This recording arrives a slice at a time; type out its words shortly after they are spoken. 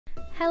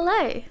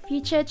Hello,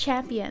 future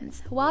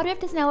champions. Wild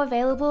Rift is now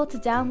available to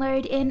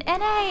download in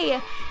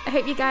NA. I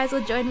hope you guys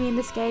will join me in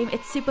this game.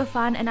 It's super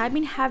fun and I've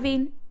been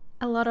having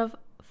a lot of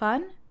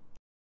fun.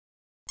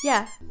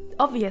 Yeah,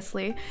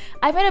 obviously.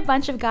 I've made a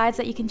bunch of guides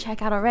that you can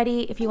check out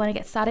already if you want to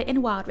get started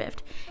in Wild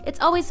Rift. It's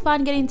always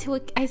fun getting to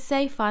it. I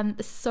say fun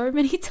so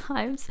many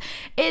times.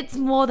 It's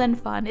more than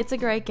fun. It's a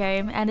great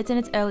game and it's in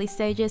its early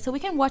stages, so we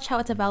can watch how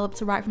it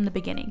develops right from the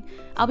beginning.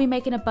 I'll be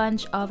making a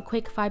bunch of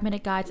quick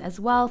 5-minute guides as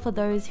well for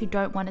those who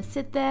don't want to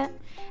sit there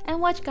and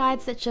watch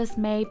guides that just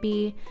may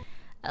be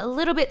a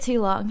little bit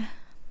too long.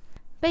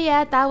 But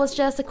yeah, that was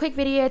just a quick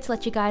video to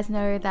let you guys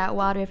know that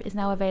Wild Rift is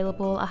now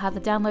available. I'll have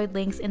the download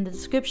links in the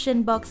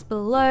description box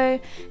below,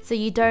 so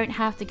you don't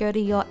have to go to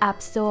your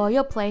app store,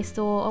 your play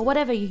store, or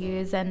whatever you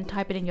use and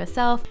type it in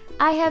yourself.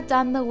 I have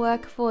done the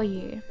work for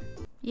you.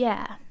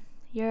 Yeah,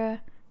 you're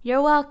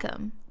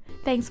welcome.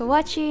 Thanks for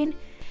watching.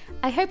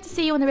 I hope to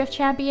see you in the Rift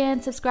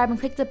Champion. Subscribe and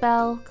click the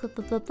bell. Click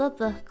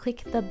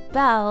the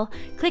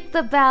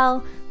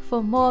bell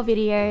for more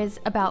videos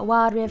about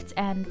Wild Rift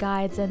and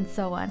guides and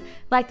so on.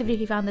 Like the video if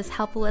you found this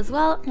helpful as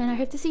well, and I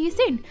hope to see you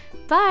soon.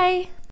 Bye!